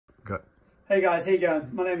Hey guys, how you going?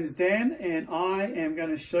 My name is Dan and I am going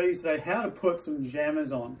to show you today how to put some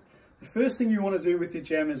jammers on. The first thing you want to do with your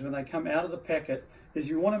jammers when they come out of the packet is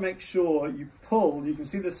you want to make sure you pull, you can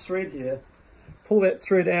see this thread here, pull that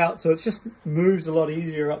thread out so it just moves a lot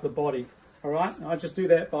easier up the body. Alright, I just do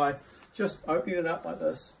that by just opening it up like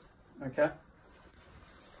this. Okay.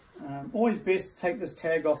 Always best to take this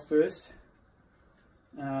tag off first.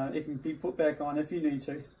 It can be put back on if you need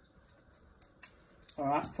to.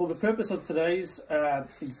 Alright, for the purpose of today's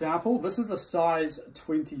example, this is a size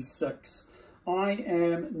 26. I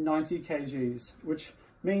am 90 kgs, which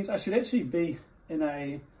means I should actually be in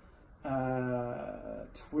a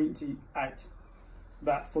 28.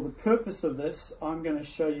 But for the purpose of this, I'm going to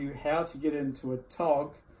show you how to get into a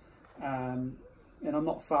tog, and I'm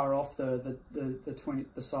not far off the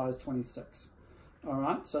size 26.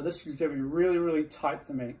 Alright, so this is going to be really, really tight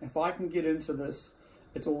for me. If I can get into this,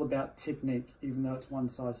 it's all about technique, even though it's one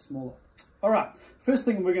size smaller. All right, first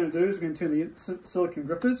thing we're going to do is we're going to turn the silicone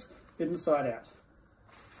grippers inside out.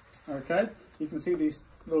 Okay, you can see these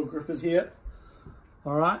little grippers here.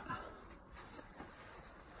 All right.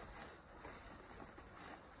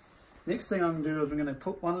 Next thing I'm going to do is we're going to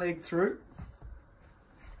put one leg through.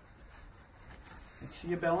 Make sure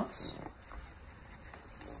you balance.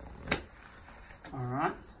 All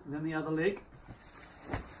right, and then the other leg.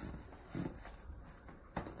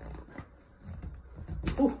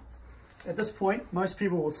 Ooh. At this point, most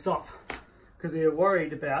people will stop because they're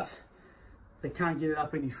worried about they can't get it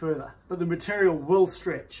up any further, but the material will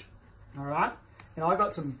stretch. All right, and I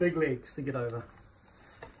got some big legs to get over.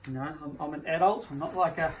 You know, I'm an adult. I'm not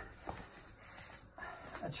like a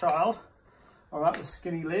child. All right, with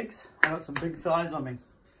skinny legs. I got some big thighs on me.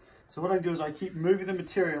 So what I do is I keep moving the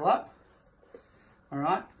material up. All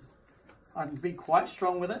right, I can be quite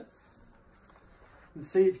strong with it. You can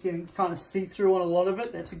see it's getting kind of see-through on a lot of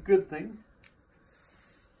it. That's a good thing.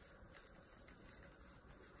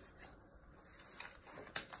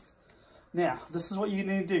 Now, this is what you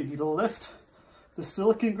need to do. You need to lift the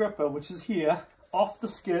silicone gripper, which is here, off the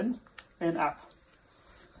skin and up.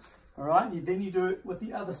 All right, then you do it with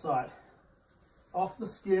the other side. Off the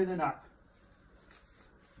skin and up.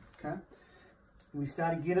 Okay. And we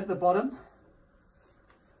start again at the bottom.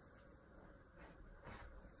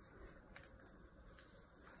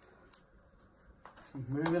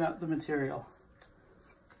 Moving up the material.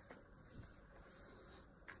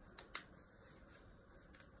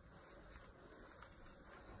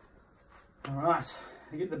 All right,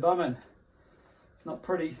 I get the bum in. It's not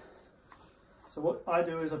pretty. So what I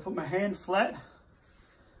do is I put my hand flat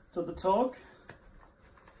to the tog,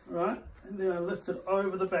 right, and then I lift it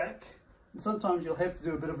over the back. And sometimes you'll have to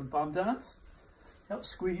do a bit of a bum dance. Help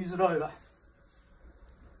squeeze it over.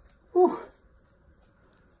 Whew.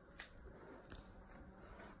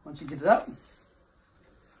 Once you get it up,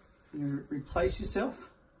 you replace yourself.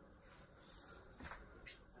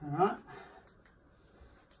 All right.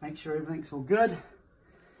 Make sure everything's all good.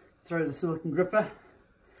 Throw the silicone gripper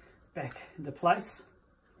back into place.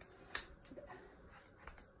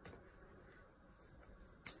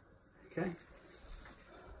 Okay.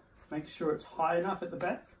 Make sure it's high enough at the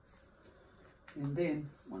back. And then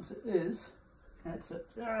once it is, that's it.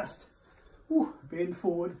 Just bend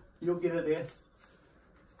forward. You'll get it there.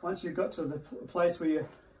 Once you've got to the place where you're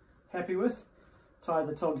happy with, tie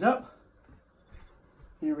the togs up,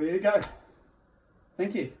 and you're ready to go.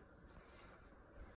 Thank you.